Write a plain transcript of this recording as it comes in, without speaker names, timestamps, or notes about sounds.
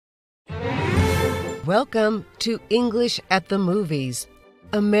Welcome to English at the Movies,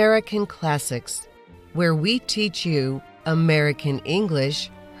 American Classics, where we teach you American English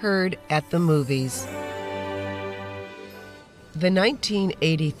heard at the movies. The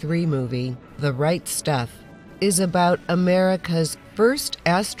 1983 movie, The Right Stuff, is about America's first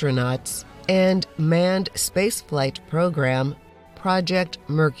astronauts and manned spaceflight program, Project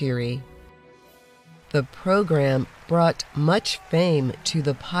Mercury. The program brought much fame to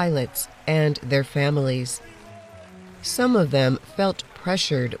the pilots and their families. Some of them felt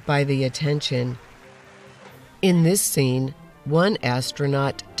pressured by the attention. In this scene, one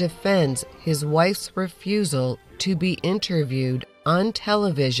astronaut defends his wife's refusal to be interviewed on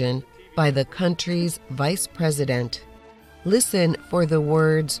television by the country's vice president. Listen for the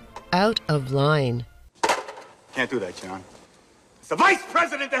words "out of line." Can't do that, John. It's the vice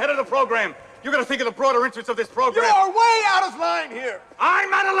president, the head of the program. You gotta think of the broader interests of this program. You are way out of line here.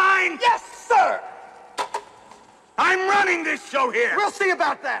 I'm out of line? Yes, sir. I'm running this show here. We'll see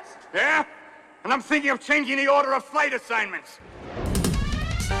about that. Yeah? And I'm thinking of changing the order of flight assignments.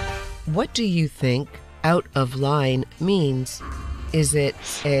 What do you think "out of line" means? Is it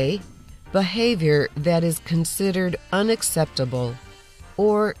A, behavior that is considered unacceptable,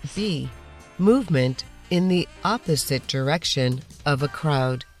 or B, movement in the opposite direction of a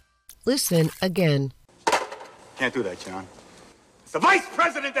crowd? Listen again. Can't do that, John. It's the vice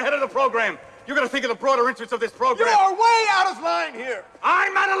president, the head of the program. You gotta think of the broader interests of this program. You are way out of line here.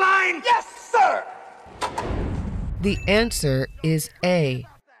 I'm out of line? Yes, sir. The answer is A,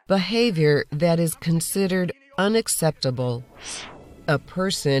 behavior that is considered unacceptable. A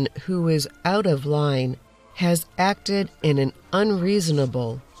person who is out of line has acted in an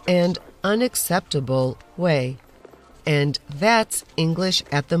unreasonable and unacceptable way. And that's English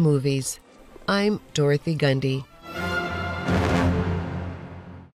at the Movies. I'm Dorothy Gundy.